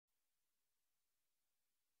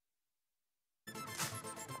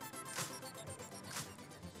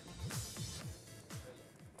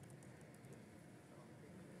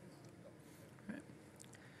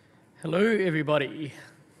Hello, everybody.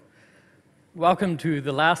 Welcome to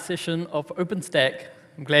the last session of Openstack.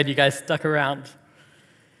 I'm glad you guys stuck around.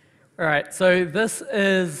 All right, so this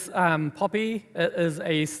is Poppy. It is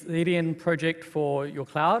a CDN project for your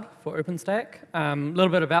cloud, for Openstack. A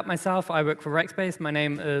little bit about myself. I work for Rackspace. My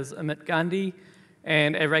name is Amit Gandhi,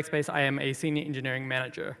 and at Rackspace, I am a senior engineering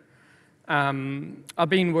manager. I've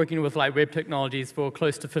been working with web technologies for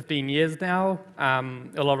close to 15 years now.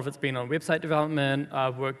 A lot of it's been on website development.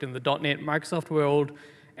 I've worked in the .NET Microsoft world,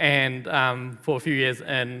 and for a few years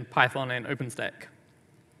in Python and OpenStack.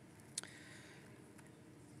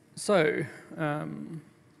 So, why are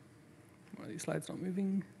these slides not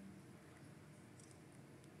moving?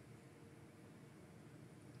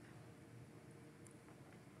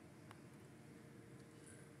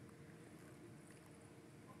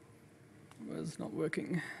 It's not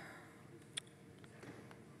working.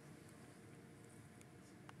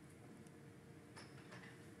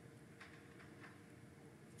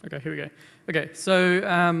 Okay, here we go. Okay,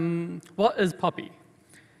 so what is Poppy?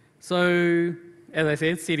 So, as I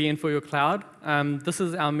said, CDN for your cloud. This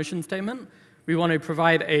is our mission statement. We want to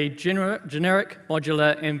provide a generic,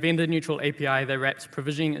 modular, and vendor-neutral API that wraps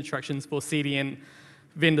provisioning instructions for CDN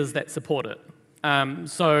vendors that support it.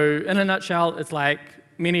 So, in a nutshell, it's like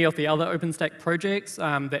many of the other OpenStack projects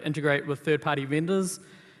that integrate with third-party vendors.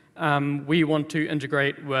 We want to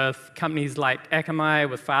integrate with companies like Akamai,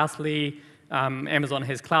 with Fastly. Amazon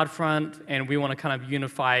has CloudFront, and we want to kind of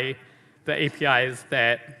unify the APIs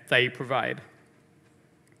that they provide.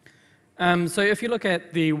 So if you look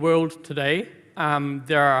at the world today,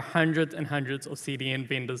 there are hundreds and hundreds of CDN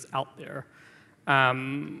vendors out there.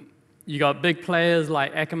 You got big players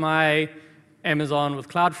like Akamai, Amazon with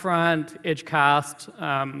CloudFront,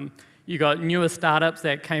 Edgecast. You got newer startups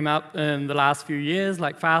that came up in the last few years,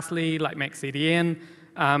 like Fastly, like MaxCDN,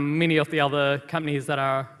 many of the other companies that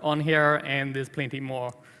are on here, and there's plenty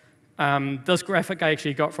more. This graphic I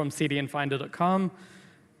actually got from cdnfinder.com.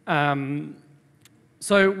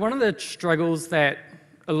 So one of the struggles that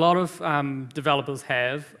a lot of developers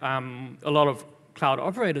have, a lot of cloud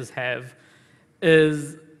operators have,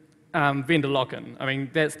 is vendor lock-in. I mean,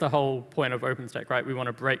 that's the whole point of OpenStack, right? We want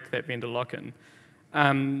to break that vendor lock-in.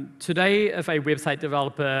 Today, if a website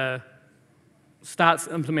developer starts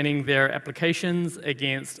implementing their applications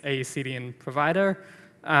against a CDN provider,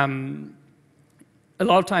 a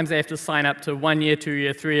lot of times they have to sign up to 1-year,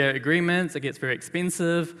 2-year, 3-year agreements. It gets very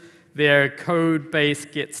expensive. Their code base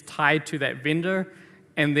gets tied to that vendor.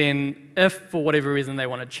 And then if, for whatever reason, they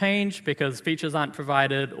want to change because features aren't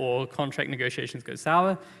provided or contract negotiations go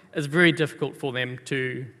sour, it's very difficult for them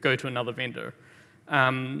to go to another vendor.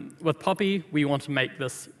 With Poppy, we want to make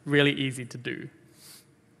this really easy to do.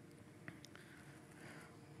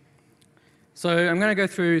 So I'm going to go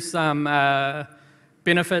through some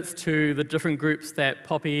benefits to the different groups that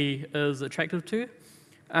Poppy is attractive to.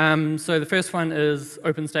 So the first one is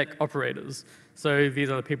OpenStack operators. So these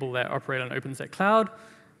are the people that operate on OpenStack Cloud.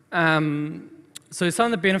 So some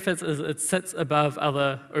of the benefits is it sits above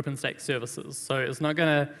other OpenStack services. So it's not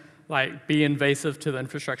going to be invasive to the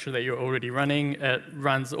infrastructure that you're already running. It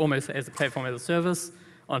runs almost as a platform as a service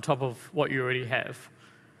on top of what you already have.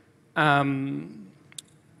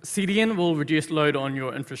 CDN will reduce load on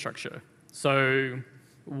your infrastructure. So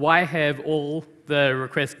why have all the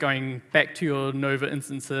requests going back to your Nova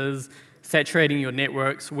instances, saturating your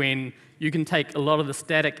networks, when you can take a lot of the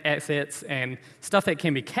static assets and stuff that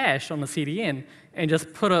can be cached on the CDN and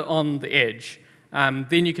just put it on the edge.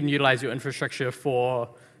 Then you can utilize your infrastructure for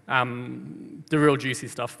the real juicy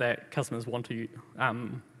stuff that customers want to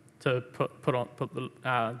put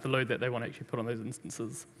the load that they want to actually put on those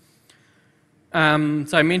instances.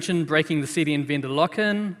 So I mentioned breaking the CDN vendor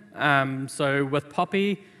lock-in. So with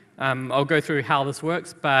Poppy, I'll go through how this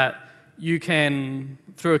works, but you can,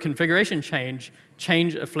 through a configuration change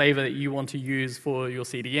a flavor that you want to use for your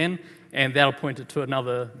CDN, and that'll point it to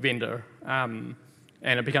another vendor. And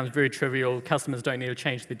it becomes very trivial. Customers don't need to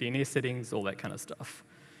change the DNS settings, all that kind of stuff.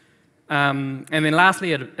 And then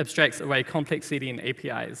lastly, it abstracts away complex CDN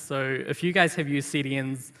APIs. So if you guys have used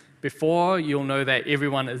CDNs before, you'll know that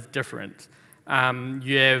everyone is different.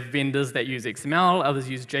 You have vendors that use XML, others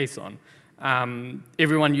use JSON.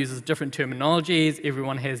 Everyone uses different terminologies.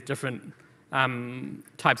 Everyone has different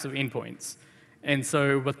types of endpoints. And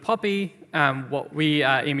so with Poppy, what we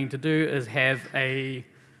are aiming to do is have a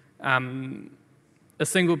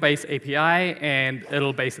single base API, and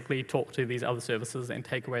it'll basically talk to these other services and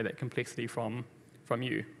take away that complexity from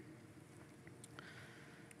you.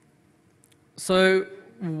 So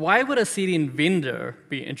why would a CDN vendor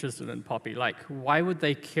be interested in Poppy? Why would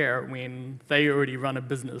they care when they already run a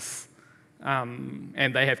business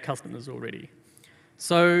and they have customers already.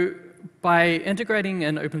 So by integrating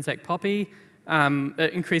in OpenStack Poppy,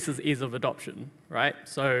 it increases ease of adoption, right?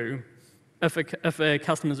 So if a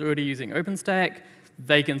customer is already using OpenStack,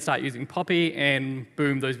 they can start using Poppy, and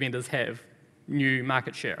boom, those vendors have new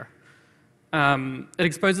market share. It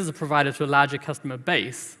exposes a provider to a larger customer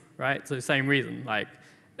base, right? So same reason, like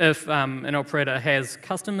if an operator has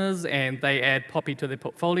customers and they add Poppy to their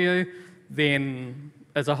portfolio, then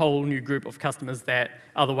there's a whole new group of customers that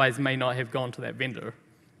otherwise may not have gone to that vendor.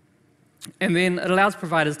 And then it allows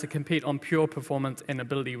providers to compete on pure performance and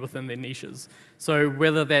ability within their niches. So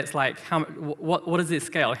whether that's like, what is their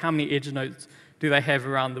scale? How many edge nodes do they have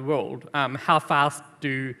around the world? How fast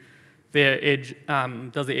does their edge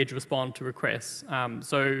respond to requests?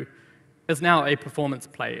 So it's now a performance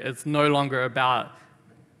play. It's no longer about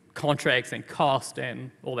contracts and cost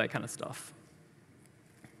and all that kind of stuff.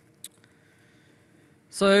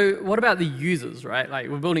 So what about the users, right? Like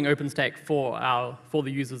we're building OpenStack for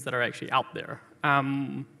the users that are actually out there.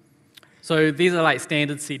 So these are like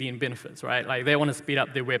standard CDN benefits, right? Like they want to speed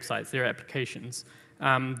up their websites, their applications.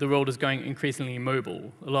 The world is going increasingly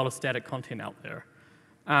mobile, a lot of static content out there.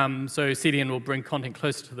 So CDN will bring content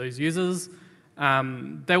closer to those users.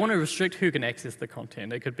 They want to restrict who can access the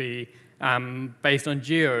content. It could be based on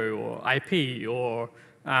geo or IP or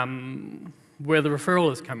where the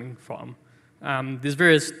referral is coming from. There's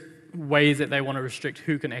various ways that they want to restrict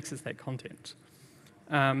who can access that content.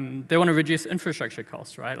 They want to reduce infrastructure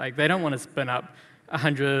costs, right? Like they don't want to spin up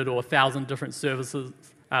 100 or 1,000 different servers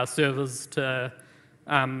to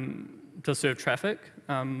serve traffic.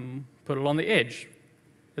 Put it on the edge.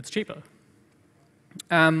 It's cheaper.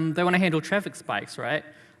 They want to handle traffic spikes, right?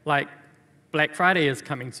 Like Black Friday is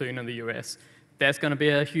coming soon in the US. That's going to be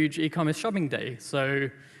a huge e-commerce shopping day.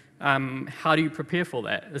 So how do you prepare for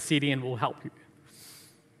that? A CDN will help you.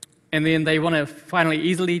 And then they want to finally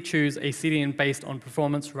easily choose a CDN based on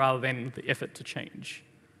performance rather than the effort to change,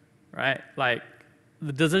 right? Like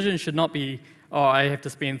the decision should not be, oh, I have to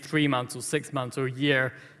spend 3 months or 6 months or a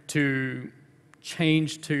year to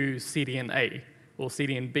change to CDN A or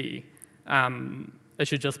CDN B. It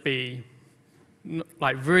should just be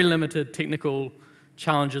like very limited technical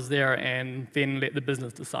challenges there, and then let the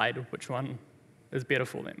business decide which one is better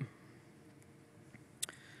for them.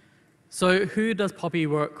 So who does Poppy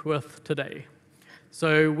work with today?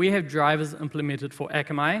 So we have drivers implemented for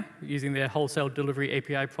Akamai using their wholesale delivery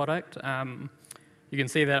API product. You can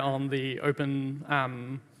see that on the open,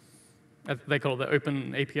 they call it the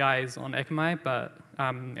open APIs on Akamai, but,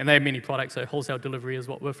 and they have many products, so wholesale delivery is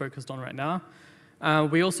what we're focused on right now.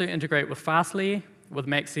 We also integrate with Fastly, with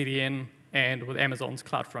Max CDN, and with Amazon's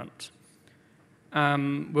CloudFront.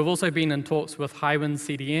 We've also been in talks with Highwind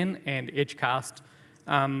CDN and Edgecast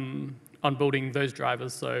on building those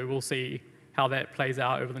drivers, so we'll see how that plays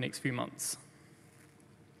out over the next few months.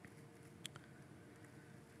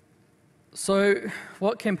 So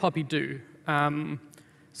what can Poppy do? So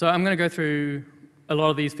I'm going to go through a lot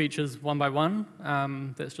of these features one by one.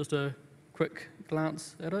 That's just a quick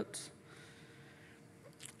glance at it.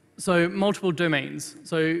 So multiple domains.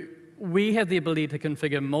 So we have the ability to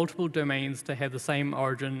configure multiple domains to have the same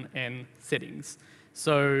origin and settings.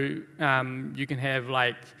 So you can have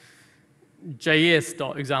like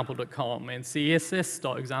js.example.com and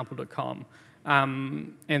css.example.com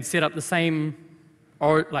and set up the same,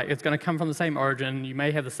 or like it's going to come from the same origin. You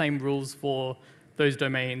may have the same rules for those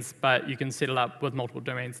domains, but you can set it up with multiple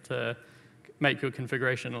domains to make your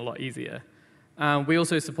configuration a lot easier. We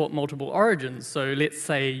also support multiple origins. So let's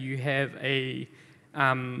say you have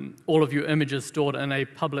all of your images stored in a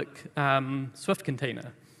public Swift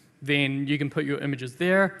container. Then you can put your images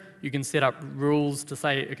there. You can set up rules to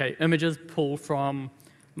say, okay, images pull from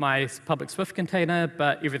my public Swift container,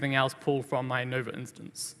 but everything else pull from my Nova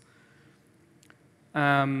instance.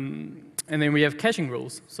 And then we have caching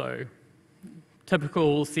rules. So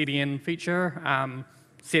typical CDN feature,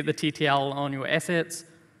 set the TTL on your assets,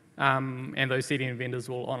 and those CDN vendors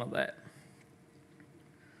will honor that.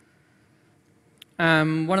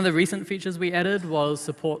 One of the recent features we added was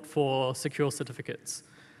support for secure certificates.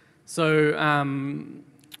 So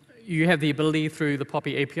you have the ability through the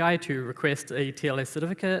Poppy API to request a TLS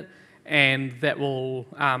certificate, and that will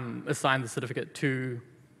assign the certificate to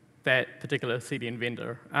that particular CDN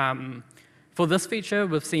vendor. For this feature,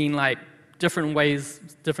 we've seen like different ways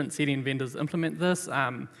different CDN vendors implement this.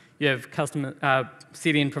 You have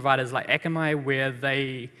CDN providers like Akamai, where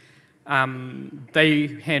they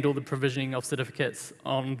handle the provisioning of certificates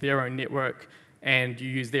on their own network, and you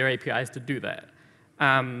use their APIs to do that.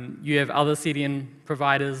 You have other CDN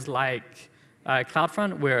providers like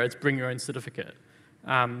CloudFront, where it's bring your own certificate.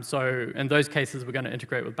 So in those cases, we're going to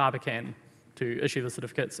integrate with Barbican to issue the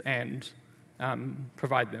certificates and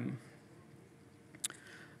provide them.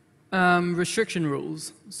 Restriction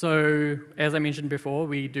rules. So as I mentioned before,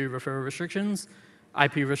 we do referral restrictions,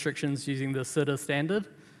 IP restrictions using the CDN standard.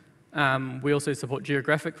 We also support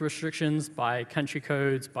geographic restrictions by country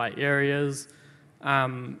codes, by areas,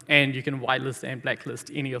 and you can whitelist and blacklist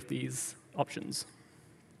any of these options.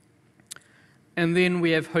 And then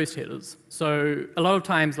we have host headers. So a lot of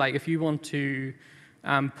times, like if you want to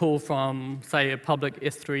pull from, say, a public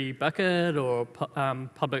S3 bucket or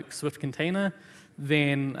public Swift container,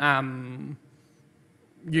 then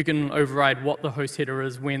you can override what the host header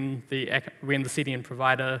is when the CDN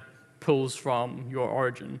provider pulls from your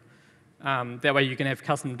origin. That way you can have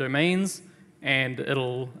custom domains, and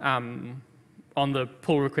it'll, on the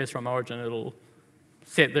pull request from origin, it'll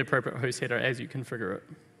set the appropriate host header as you configure it.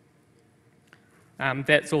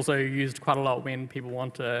 That's also used quite a lot when people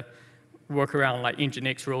want to work around like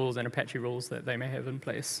Nginx rules and Apache rules that they may have in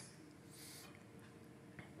place.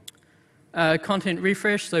 Content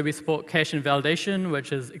refresh, so we support cache invalidation,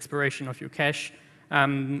 which is expiration of your cache.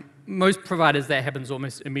 Most providers, that happens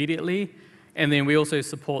almost immediately. And then we also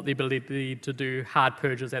support the ability to do hard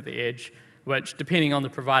purges at the edge, which, depending on the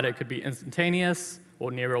provider, could be instantaneous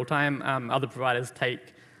or near real time. Other providers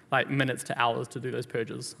take like minutes to hours to do those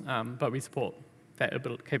purges, but we support that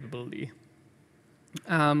capability.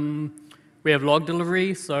 We have log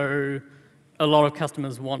delivery, so a lot of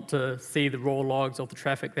customers want to see the raw logs of the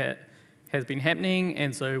traffic that has been happening,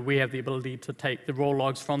 and so we have the ability to take the raw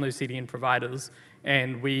logs from those CDN providers,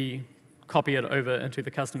 and we copy it over into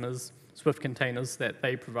the customer's Swift containers that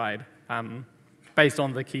they provide, based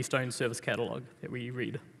on the Keystone service catalog that we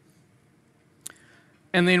read.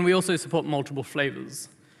 And then we also support multiple flavors.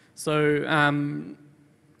 So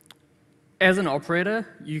as an operator,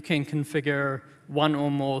 you can configure one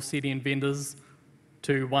or more CDN vendors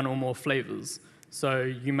to one or more flavors. So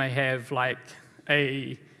you may have like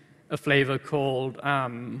a flavor called,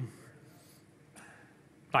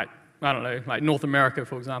 like, I don't know, like North America,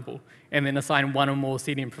 for example, and then assign one or more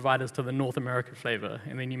CDN providers to the North America flavor.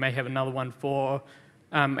 And then you may have another one for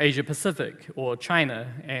Asia Pacific or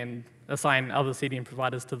China, and assign other CDN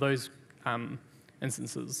providers to those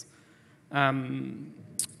instances. And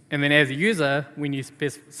then as a user, when you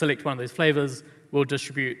select one of those flavors, we'll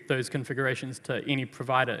distribute those configurations to any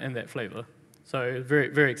provider in that flavor. So very,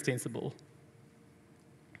 very extensible.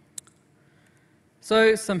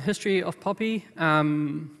 So some history of Poppy.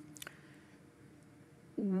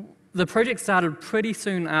 The project started pretty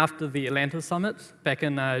soon after the Atlanta summit, back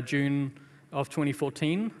in June of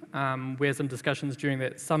 2014. We had some discussions during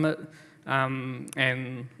that summit,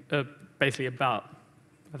 and basically about,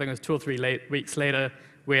 I think it was 2 or 3 weeks later,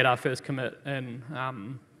 we had our first commit in,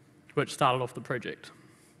 which started off the project.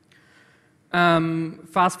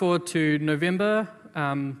 Fast forward to November,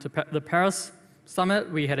 to the Paris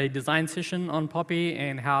summit, we had a design session on Poppy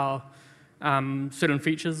and how certain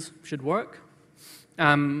features should work.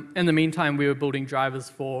 In the meantime, we were building drivers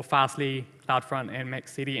for Fastly, CloudFront, and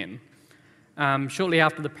Max CDN. Shortly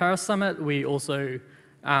after the Paris summit, we also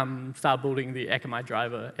started building the Akamai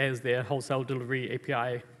driver as their wholesale delivery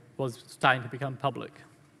API was starting to become public.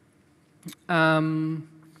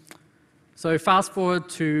 So fast forward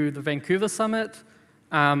to the Vancouver summit.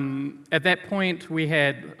 At that point, we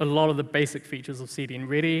had a lot of the basic features of CDN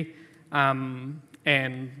ready,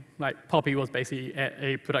 and like Poppy was basically at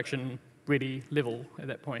a production-ready level at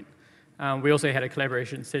that point. We also had a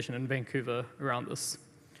collaboration session in Vancouver around this.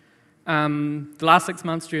 The last 6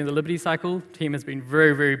 months during the Liberty cycle, the team has been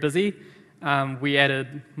very, very busy. We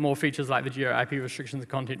added more features like the geo IP restrictions,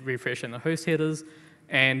 content refresh, and the host headers.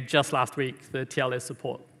 And just last week, the TTLs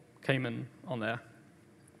support came in on there.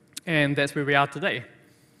 And that's where we are today.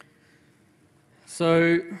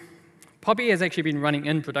 So Poppy has actually been running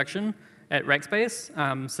in production at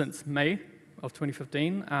Rackspace since May of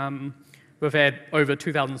 2015. We've had over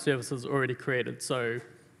 2,000 services already created, so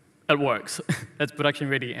it works. It's production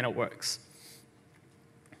ready and it works.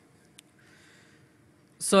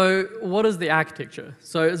 So what is the architecture?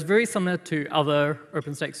 So it's very similar to other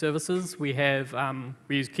Openstack services. We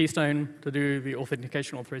use Keystone to do the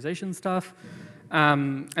authentication authorization stuff.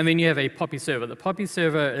 And then you have a Poppy server. The Poppy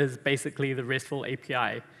server is basically the RESTful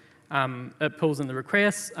API. It pulls in the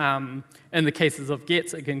requests. In the cases of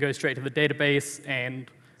gets, it can go straight to the database and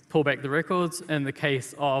pull back the records. In the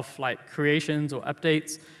case of like creations or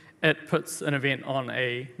updates, it puts an event on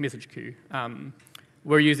a message queue.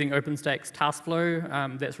 We're using OpenStack's task flow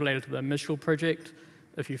that's related to the Mistral project,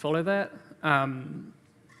 if you follow that. And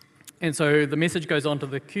so the message goes onto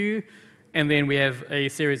the queue, And then we have a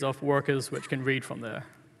series of workers which can read from there.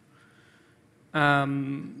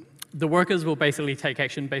 The workers will basically take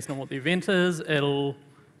action based on what the event is. It'll,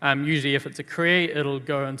 usually if it's a create, it'll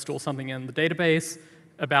go and store something in the database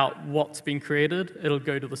about what's been created. It'll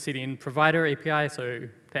go to the CDN provider API, so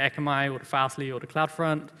to Akamai or to Fastly or to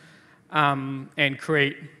CloudFront, and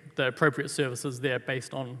create the appropriate services there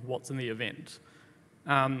based on what's in the event.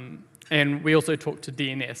 And we also talk to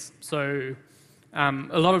DNS. So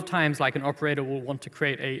a lot of times, like an operator will want to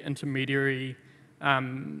create a intermediary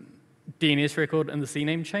DNS record in the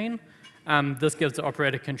CNAME chain. This gives the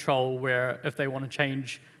operator control where if they want to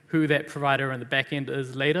change who that provider in the backend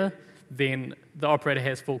is later, then the operator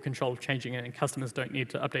has full control of changing it, and customers don't need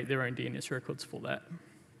to update their own DNS records for that.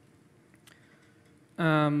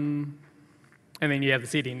 And then you have the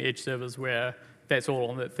CDN edge servers where that's all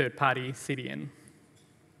on the third-party CDN.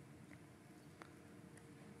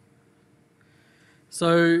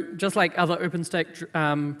 So just like other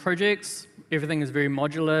Openstack projects, everything is very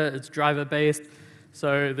modular. It's driver-based.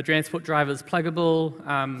 So the transport driver is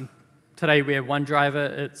pluggable. Today we have one driver.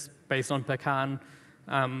 It's based on Pecan.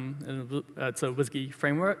 It's a WSGI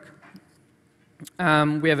framework.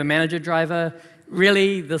 We have a manager driver.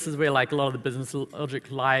 Really, this is where like a lot of the business logic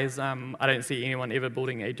lies. I don't see anyone ever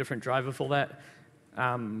building a different driver for that,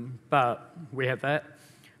 but we have that.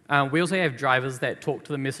 We also have drivers that talk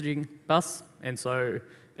to the messaging bus, and so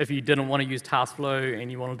if you didn't want to use TaskFlow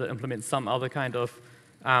and you wanted to implement some other kind of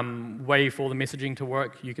way for the messaging to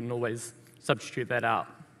work, you can always substitute that out.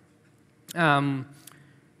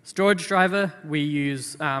 Storage driver, we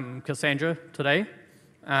use Cassandra today.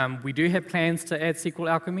 We do have plans to add SQL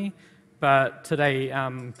Alchemy, but today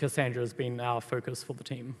Cassandra has been our focus for the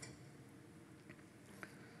team.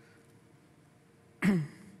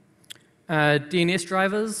 DNS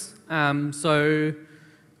drivers, so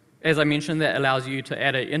as I mentioned, that allows you to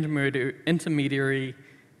add an intermediary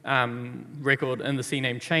record in the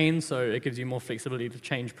CNAME chain, so it gives you more flexibility to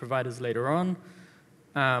change providers later on.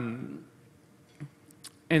 And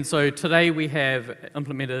so today we have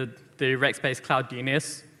implemented the Rackspace Cloud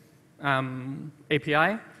DNS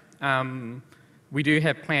API. We do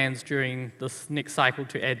have plans during this next cycle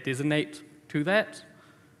to add Designate to that.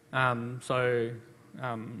 So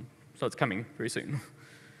it's coming very soon.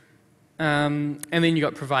 And then you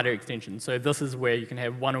got provider extensions. So this is where you can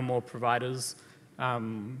have one or more providers,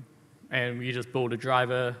 and you just build a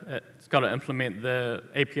driver. It's got to implement the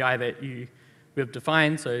API that we've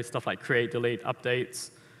defined, so stuff like create, delete,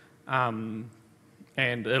 updates, and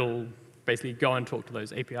it'll basically go and talk to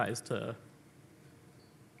those APIs to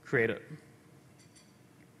create it.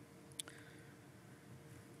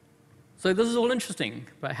 So this is all interesting,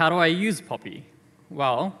 but how do I use Poppy?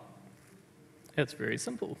 Well, it's very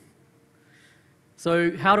simple.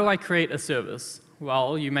 So how do I create a service?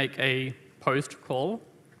 Well, you make a post call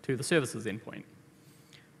to the services endpoint.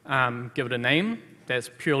 Give it a name. That's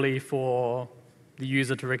purely for the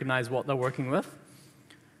user to recognize what they're working with.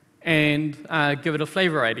 And give it a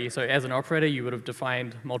flavor ID. So as an operator, you would have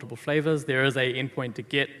defined multiple flavors. There is an endpoint to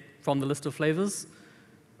get from the list of flavors.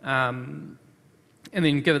 And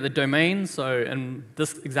then give it the domain. So in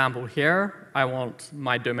this example here, I want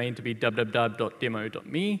my domain to be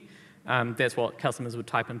www.demo.me. That's what customers would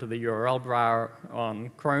type into the URL bar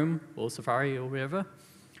on Chrome or Safari or wherever.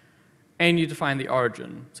 And you define the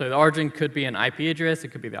origin. So the origin could be an IP address. It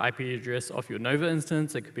could be the IP address of your Nova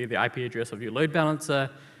instance. It could be the IP address of your load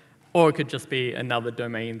balancer. Or it could just be another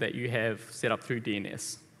domain that you have set up through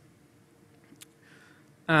DNS.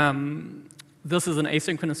 This is an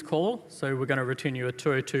asynchronous call, so we're going to return you a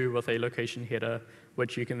 202 with a location header,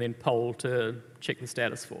 which you can then poll to check the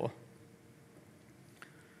status for.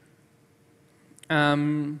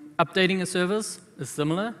 Updating a service is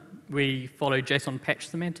similar. We follow JSON patch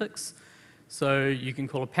semantics. So you can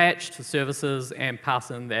call a patch to services and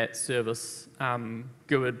pass in that service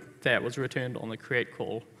GUID that was returned on the create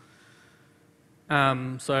call.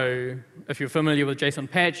 So if you're familiar with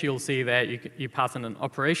JSON patch, you'll see that you pass in an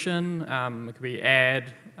operation. It could be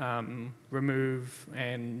add, remove,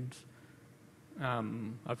 and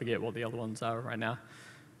I forget what the other ones are right now.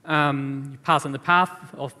 You pass in the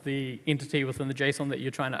path of the entity within the JSON that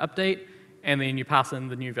you're trying to update, and then you pass in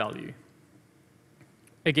the new value.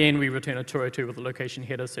 Again, we return a 202 with a location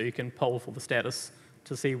header, so you can poll for the status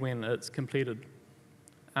to see when it's completed.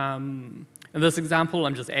 In this example,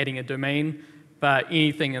 I'm just adding a domain, but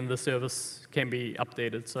anything in the service can be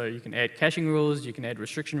updated. So you can add caching rules, you can add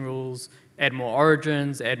restriction rules, add more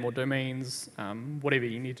origins, add more domains, whatever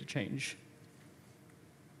you need to change.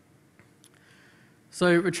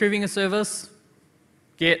 So retrieving a service,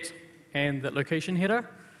 get, and that location header.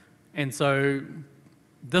 And so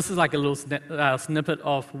this is like a little snippet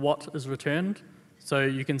of what is returned. So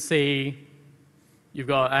you can see you've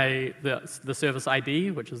got the service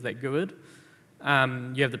ID, which is that GUID.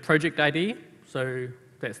 You have the project ID, so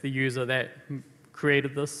that's the user that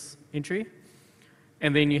created this entry.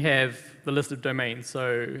 And then you have the list of domains.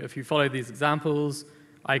 So if you follow these examples,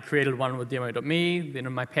 I created one with demo.me, then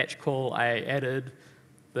in my patch call, I added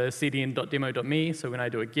the cdn.demo.me, so when I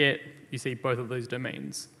do a get, you see both of those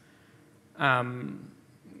domains.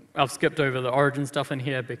 I've skipped over the origin stuff in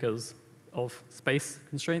here because of space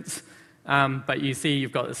constraints, but you see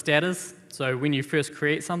you've got the status. So when you first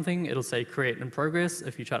create something, it'll say create in progress.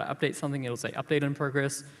 If you try to update something, it'll say update in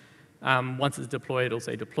progress. Once it's deployed, it'll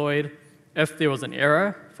say deployed. If there was an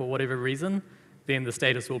error for whatever reason, then the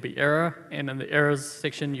status will be error, and in the errors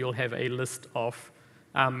section, you'll have a list of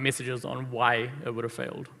messages on why it would have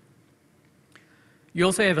failed. You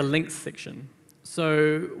also have a links section.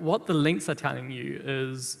 So what the links are telling you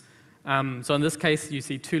is, so in this case, you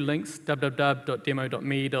see two links,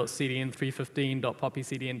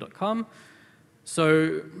 www.demo.me.cdn315.poppycdn.com.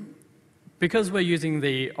 So because we're using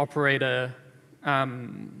the operator,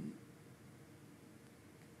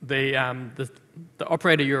 the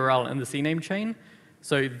operator URL in the CNAME chain,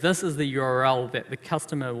 so this is the URL that the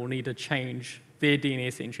customer will need to change their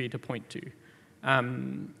DNS entry to point to.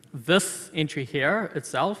 This entry here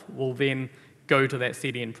itself will then go to that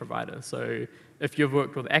CDN provider. So if you've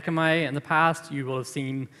worked with Akamai in the past, you will have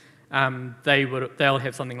seen they'll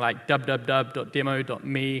have something like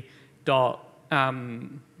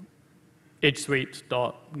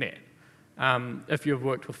www.demo.me.edgesuite.net. If you've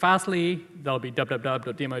worked with Fastly, there'll be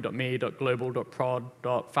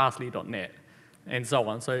www.demo.me.global.prod.fastly.net, and so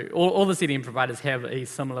on. So all the CDN providers have a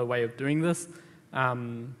similar way of doing this,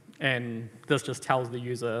 and this just tells the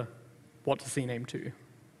user what to CNAME to.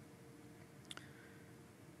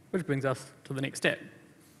 Which brings us to the next step.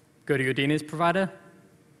 Go to your DNS provider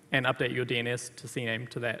and update your DNS to CNAME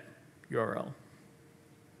to that URL.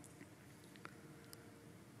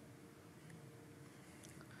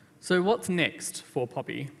 So what's next for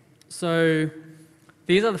Poppy? So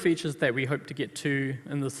these are the features that we hope to get to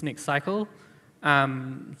in this next cycle.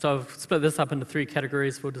 So I've split this up into three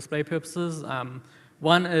categories for display purposes.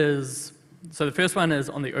 One is, so the first one is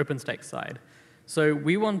on the Openstack side. So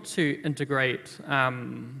we want to integrate,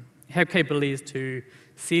 have capabilities to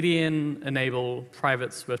CDN enable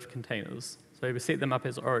private Swift containers. So we set them up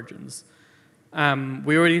as origins.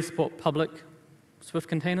 We already support public Swift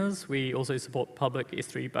containers. We also support public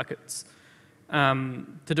S3 buckets. To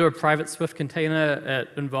do a private Swift container, it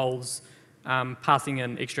involves passing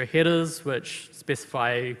in extra headers which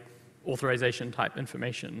specify authorization type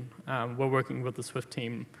information. We're working with the Swift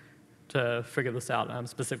team to figure this out,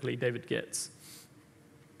 specifically David Getz.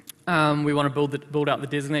 We want to build out the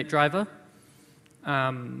designate driver.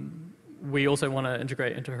 We also want to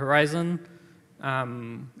integrate into Horizon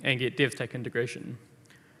and get DevStack integration.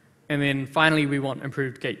 And then finally, we want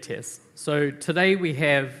improved gate tests. So today we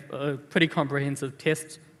have a pretty comprehensive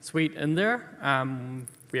test suite in there.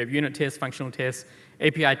 We have unit tests, functional tests,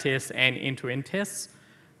 API tests, and end-to-end tests.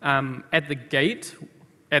 At the gate,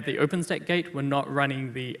 at the OpenStack gate, we're not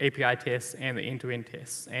running the API tests and the end-to-end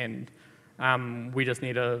tests. And we just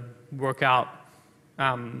need to work out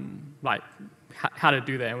like how to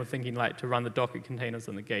do that. And we're thinking like to run the Docker containers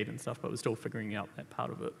in the gate and stuff, but we're still figuring out that part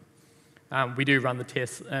of it. We do run the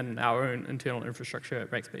tests in our own internal infrastructure at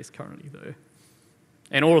Rackspace currently, though.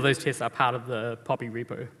 And all of those tests are part of the Poppy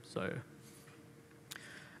repo. So,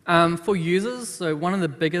 for users, so one of the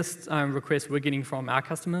biggest requests we're getting from our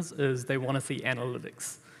customers is they want to see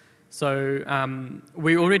analytics. So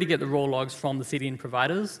we already get the raw logs from the CDN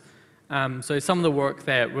providers. So some of the work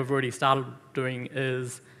that we've already started doing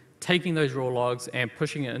is taking those raw logs and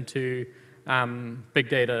pushing it into big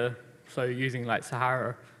data, so using like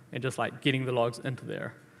Sahara, and just like getting the logs into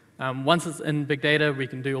there. Once it's in big data, we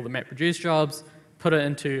can do all the MapReduce jobs, put it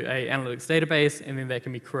into an analytics database, and then they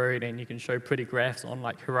can be queried, and you can show pretty graphs on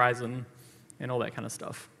like Horizon and all that kind of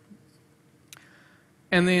stuff.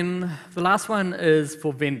 And then the last one is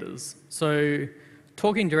for vendors. So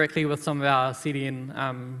talking directly with some of our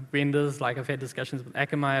CDN vendors, like I've had discussions with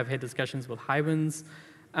Akamai, I've had discussions with Highwinds.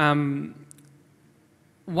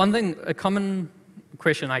 One thing, a common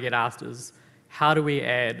question I get asked is, how do we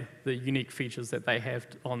add the unique features that they have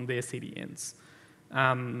on their CDNs?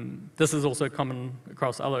 This is also common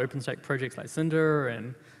across other OpenStack projects like Cinder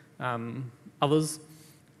and others.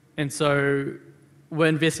 And so we're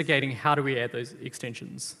investigating how do we add those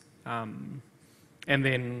extensions. And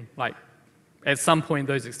then like at some point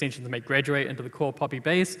those extensions may graduate into the core Poppy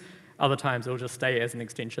base. Other times it'll just stay as an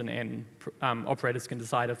extension and operators can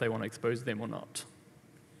decide if they want to expose them or not.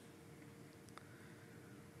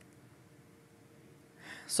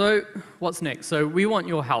 So what's next? So we want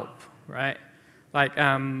your help, right? Like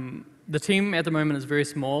the team at the moment is very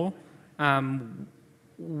small.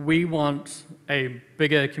 We want a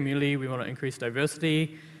bigger community. We want to increase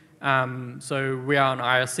diversity. So we are on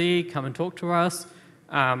IRC. Come and talk to us.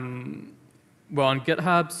 We're on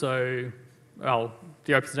GitHub. So well,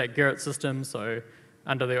 the OpenStack Gerrit system. So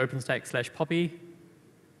under the OpenStack/Poppy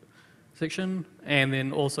section, and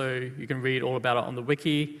then also you can read all about it on the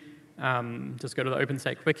wiki. Just go to the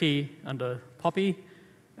OpenStack wiki under Poppy.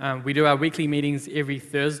 We do our weekly meetings every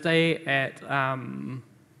Thursday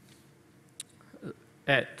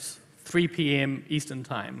at 3 p.m. Eastern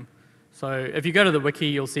time. So if you go to the wiki,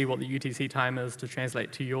 you'll see what the UTC time is to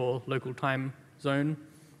translate to your local time zone.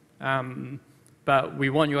 But we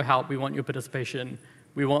want your help. We want your participation.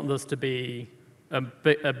 We want this to be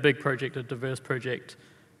a big project, a diverse project.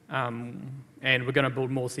 And we're going to build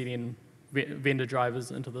more CDN vendor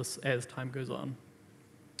drivers into this as time goes on.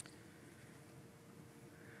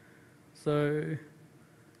 So,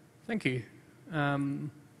 thank you.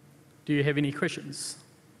 Do you have any questions?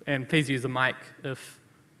 And please use the mic if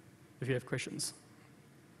you have questions.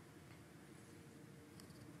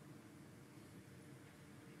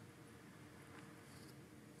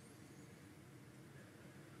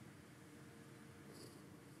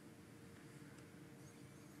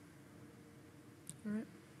 All right.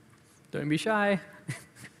 Don't be shy.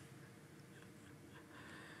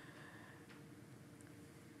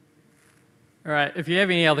 All right, if you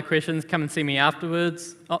have any other questions, come and see me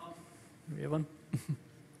afterwards. Oh, we have one.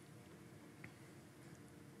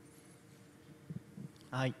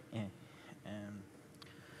 Hi.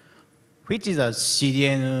 Which is a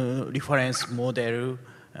CDN reference model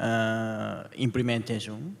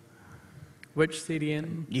implementation? Which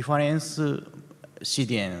CDN? Reference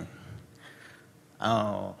CDN.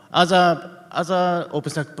 Other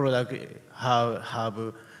OpenStack product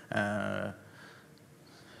have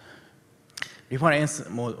reference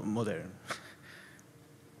model.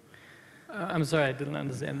 I'm sorry, I didn't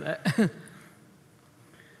understand that.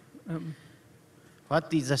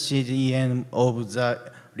 What is the CDN of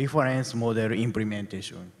the reference model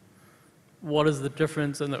implementation? What is the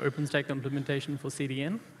difference in the OpenStack implementation for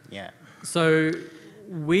CDN? Yeah. So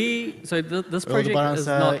this project is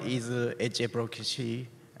not. Is HA proxy.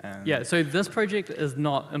 Yeah. So this project is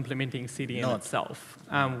not implementing CDN itself.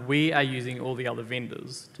 We are using all the other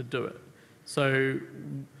vendors to do it. So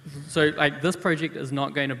like this project is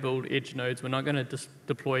not going to build edge nodes. We're not going to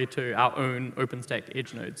deploy to our own OpenStack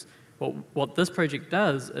edge nodes. What this project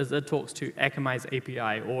does is it talks to Akamai's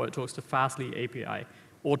API, or it talks to Fastly API,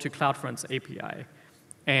 or to CloudFront's API.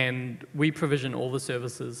 And we provision all the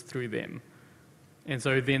services through them. And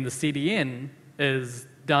so then the CDN is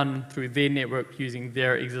done through their network using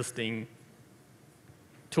their existing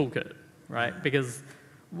toolkit, right? Because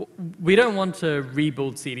we don't want to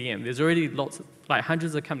rebuild CDN. There's already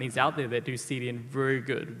hundreds of companies out there that do CDN very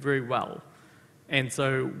good, very well. And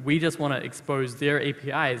so we just want to expose their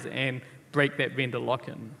APIs and break that vendor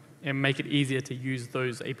lock-in and make it easier to use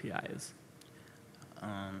those APIs.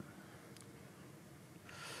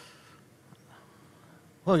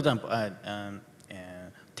 For example,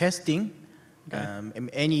 testing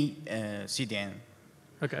any CDN.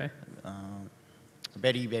 Okay.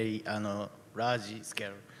 Very, very large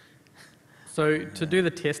scale. So to do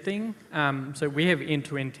the testing, so we have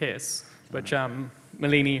end-to-end tests, which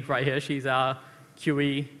Malini right here, she's our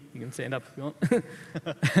QE. You can stand up if you want.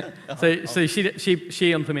 So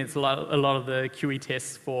she implements a lot of the QE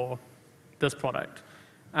tests for this product.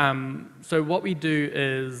 So what we do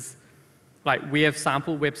is, we have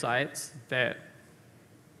sample websites that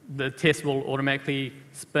the test will automatically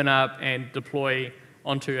spin up and deploy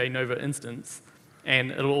onto a Nova instance,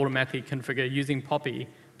 and it'll automatically configure using Poppy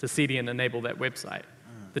to CDN enable that website.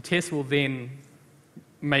 The test will then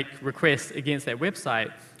make requests against that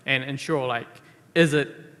website and ensure, is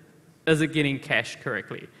it getting cached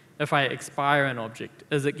correctly? If I expire an object,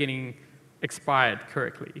 is it getting expired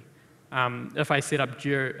correctly? If I set up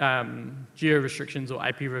geo restrictions or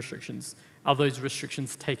IP restrictions, are those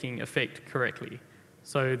restrictions taking effect correctly?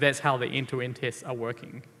 So that's how the end-to-end tests are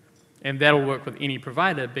working. And that'll work with any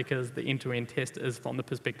provider because the end-to-end test is from the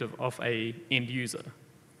perspective of an end user.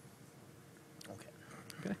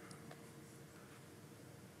 Okay.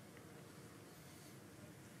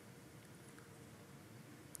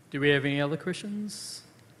 Do we have any other questions?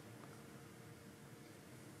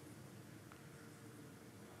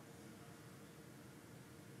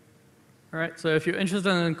 All right, so if you're interested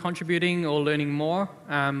in contributing or learning more,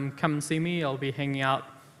 come and see me. I'll be hanging out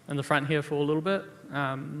in the front here for a little bit.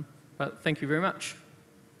 But thank you very much.